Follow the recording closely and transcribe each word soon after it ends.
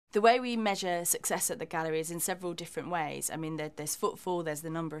The way we measure success at the gallery is in several different ways. I mean, there's footfall, there's the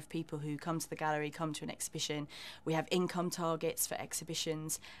number of people who come to the gallery, come to an exhibition. We have income targets for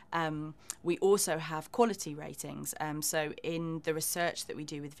exhibitions. We also have quality ratings. So in the research that we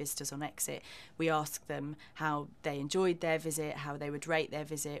do with visitors on exit, we ask them how they enjoyed their visit, how they would rate their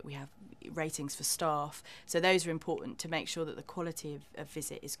visit. We have ratings for staff. So those are important to make sure that the quality of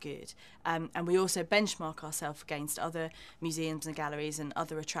visit is good. And we also benchmark ourselves against other museums and galleries and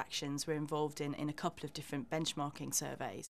other attractions. We're involved in a couple of different benchmarking surveys.